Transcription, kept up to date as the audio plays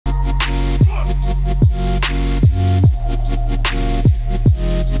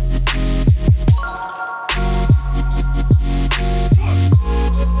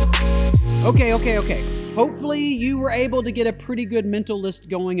Okay. Hopefully you were able to get a pretty good mental list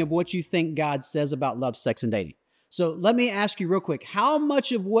going of what you think God says about love, sex, and dating. So let me ask you real quick, how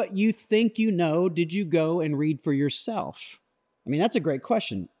much of what you think you know did you go and read for yourself? I mean, that's a great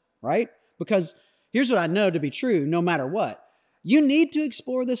question, right? Because here's what I know to be true, no matter what. You need to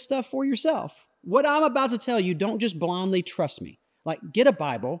explore this stuff for yourself. What I'm about to tell you, don't just blindly trust me. Like, get a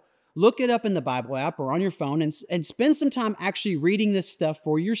Bible, look it up in the Bible app or on your phone, and spend some time actually reading this stuff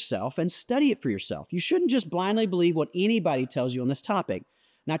for yourself and study it for yourself. You shouldn't just blindly believe what anybody tells you on this topic.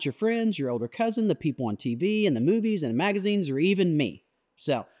 Not your friends, your older cousin, the people on TV and the movies and magazines, or even me.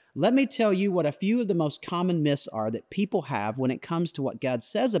 So let me tell you what a few of the most common myths are that people have when it comes to what God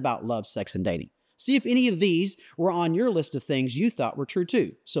says about love, sex, and dating. See if any of these were on your list of things you thought were true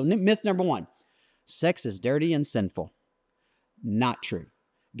too. So myth number one, sex is dirty and sinful. Not true.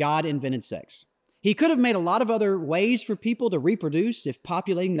 God invented sex. He could have made a lot of other ways for people to reproduce if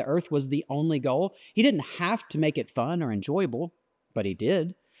populating the earth was the only goal. He didn't have to make it fun or enjoyable, but he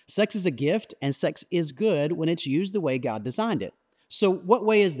did. Sex is a gift, and sex is good when it's used the way God designed it. So what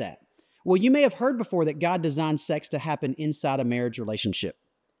way is that? Well, you may have heard before that God designed sex to happen inside a marriage relationship.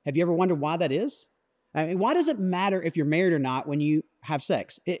 Have you ever wondered why that is? I mean, why does it matter if you're married or not when you have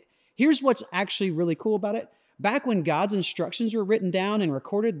sex? Here's what's actually really cool about it. Back when God's instructions were written down and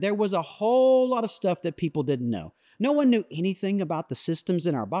recorded, there was a whole lot of stuff that people didn't know. No one knew anything about the systems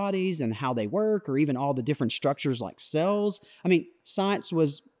in our bodies and how they work, or even all the different structures like cells. I mean, science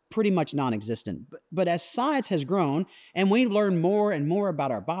was pretty much non-existent. But as science has grown and we learn more and more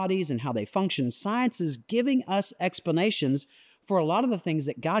about our bodies and how they function, science is giving us explanations for a lot of the things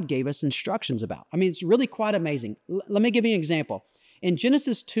that God gave us instructions about. I mean, it's really quite amazing. Let me give you an example. In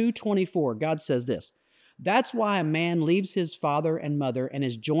Genesis 2:24, God says this, "That's why a man leaves his father and mother and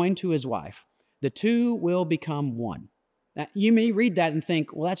is joined to his wife. The two will become one." Now, you may read that and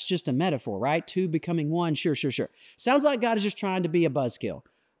think, well, that's just a metaphor, right? Two becoming one. Sure. Sounds like God is just trying to be a buzzkill.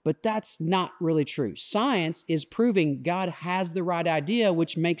 But that's not really true. Science is proving God has the right idea,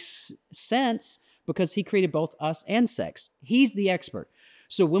 which makes sense because he created both us and sex. He's the expert.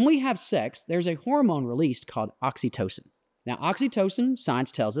 So when we have sex, there's a hormone released called oxytocin. Now, oxytocin,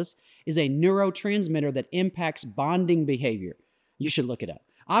 science tells us, is a neurotransmitter that impacts bonding behavior. You should look it up.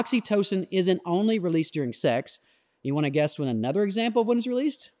 Oxytocin isn't only released during sex. You want to guess when another example of when it's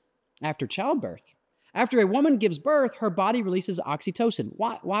released? After childbirth. After a woman gives birth, her body releases oxytocin.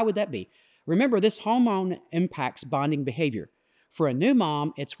 Why would that be? Remember, this hormone impacts bonding behavior. For a new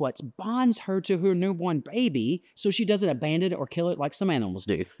mom, it's what bonds her to her newborn baby so she doesn't abandon it or kill it like some animals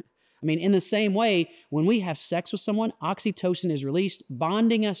do. I mean, in the same way, when we have sex with someone, oxytocin is released,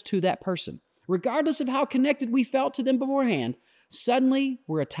 bonding us to that person. Regardless of how connected we felt to them beforehand, suddenly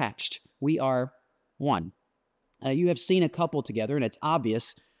we're attached. We are one. You have seen a couple together, and it's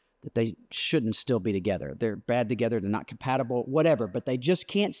obvious that they shouldn't still be together. They're bad together, they're not compatible, whatever, but they just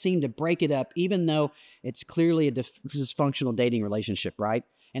can't seem to break it up, even though it's clearly a dysfunctional dating relationship, right?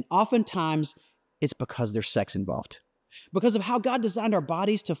 And oftentimes, it's because there's sex involved. Because of how God designed our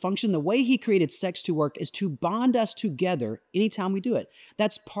bodies to function, the way he created sex to work is to bond us together anytime we do it.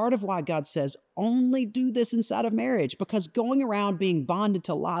 That's part of why God says, only do this inside of marriage, because going around being bonded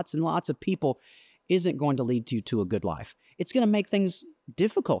to lots and lots of people isn't going to lead you to a good life. It's going to make things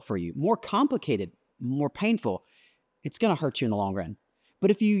difficult for you, more complicated, more painful. It's going to hurt you in the long run.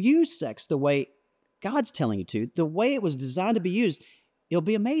 But if you use sex the way God's telling you to, the way it was designed to be used, it'll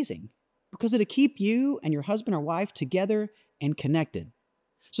be amazing because it'll keep you and your husband or wife together and connected.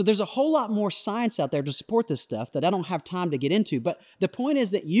 So there's a whole lot more science out there to support this stuff that I don't have time to get into. But the point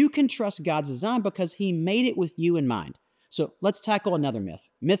is that you can trust God's design because he made it with you in mind. So let's tackle another myth.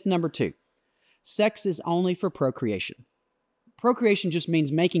 Myth number 2. Sex is only for procreation. Procreation just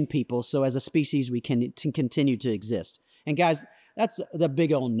means making people so as a species we can continue to exist. And guys, that's the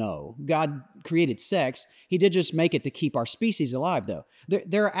big old no. God created sex. He did just make it to keep our species alive, though.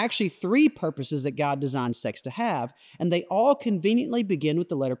 There are actually 3 purposes that God designed sex to have, and they all conveniently begin with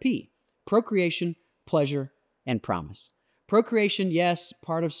the letter P. Procreation, pleasure, and promise. Procreation, yes,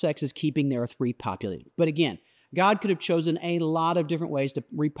 part of sex is keeping the earth repopulated. But again, God could have chosen a lot of different ways to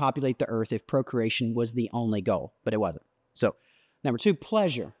repopulate the earth if procreation was the only goal, but it wasn't. So, number 2,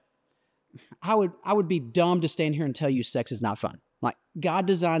 pleasure. I would be dumb to stand here and tell you sex is not fun. Like, God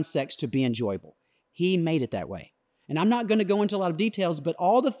designed sex to be enjoyable. He made it that way. And I'm not going to go into a lot of details, but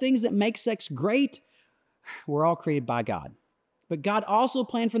all the things that make sex great were all created by God. But God also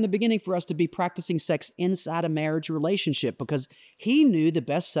planned from the beginning for us to be practicing sex inside a marriage relationship because he knew the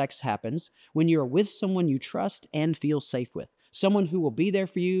best sex happens when you're with someone you trust and feel safe with. Someone who will be there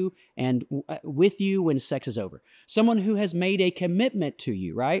for you and with you when sex is over. Someone who has made a commitment to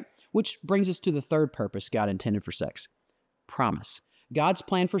you, right? Which brings us to the third purpose God intended for sex: promise. God's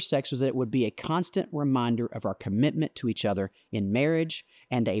plan for sex was that it would be a constant reminder of our commitment to each other in marriage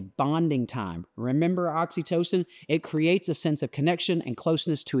and a bonding time. Remember oxytocin? It creates a sense of connection and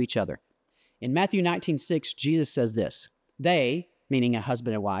closeness to each other. In Matthew 19:6, Jesus says this: they, meaning a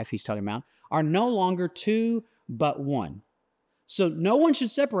husband and wife he's talking about, are no longer two, but one. So no one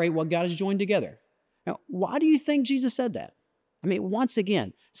should separate what God has joined together. Now, why do you think Jesus said that? I mean, once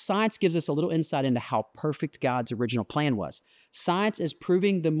again, science gives us a little insight into how perfect God's original plan was. Science is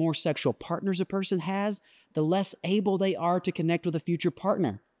proving the more sexual partners a person has, the less able they are to connect with a future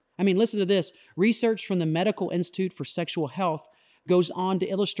partner. I mean, listen to this. Research from the Medical Institute for Sexual Health goes on to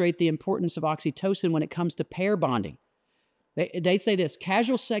illustrate the importance of oxytocin when it comes to pair bonding. They say this: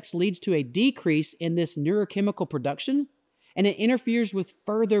 casual sex leads to a decrease in this neurochemical production, and it interferes with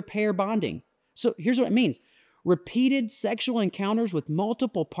further pair bonding. So here's what it means. Repeated sexual encounters with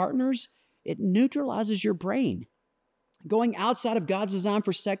multiple partners, it neutralizes your brain. Going outside of God's design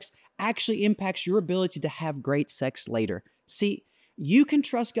for sex actually impacts your ability to have great sex later. See, you can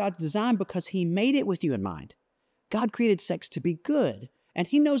trust God's design because He made it with you in mind. God created sex to be good, and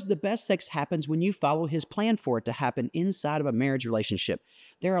He knows the best sex happens when you follow His plan for it to happen inside of a marriage relationship.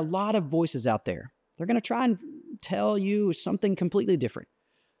 There are a lot of voices out there. They're going to try and tell you something completely different.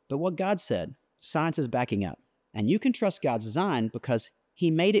 But what God said, science is backing up. And you can trust God's design because He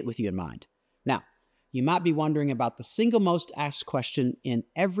made it with you in mind. Now, you might be wondering about the single most asked question in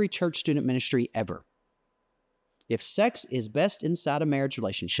every church student ministry ever. If sex is best inside a marriage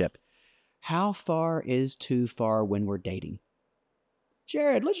relationship, how far is too far when we're dating?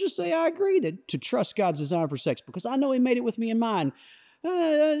 Jared, let's just say I agree that to trust God's design for sex because I know He made it with me in mind.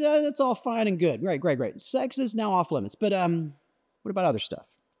 That's all fine and good. Great. Sex is now off limits. But what about other stuff?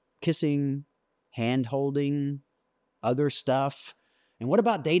 Kissing, hand-holding, other stuff. And what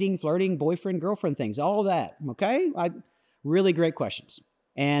about dating, flirting, boyfriend, girlfriend things? All of that, okay? Really great questions.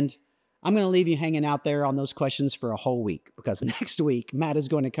 And I'm going to leave you hanging out there on those questions for a whole week because next week, Matt is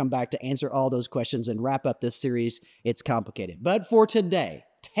going to come back to answer all those questions and wrap up this series. It's complicated. But for today,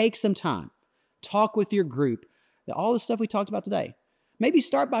 take some time. Talk with your group. All the stuff we talked about today. Maybe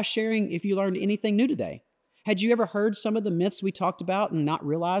start by sharing if you learned anything new today. Had you ever heard some of the myths we talked about and not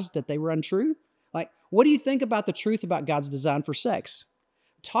realized that they were untrue? Like, what do you think about the truth about God's design for sex?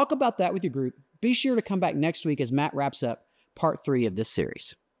 Talk about that with your group. Be sure to come back next week as Matt wraps up part 3 of this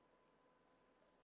series.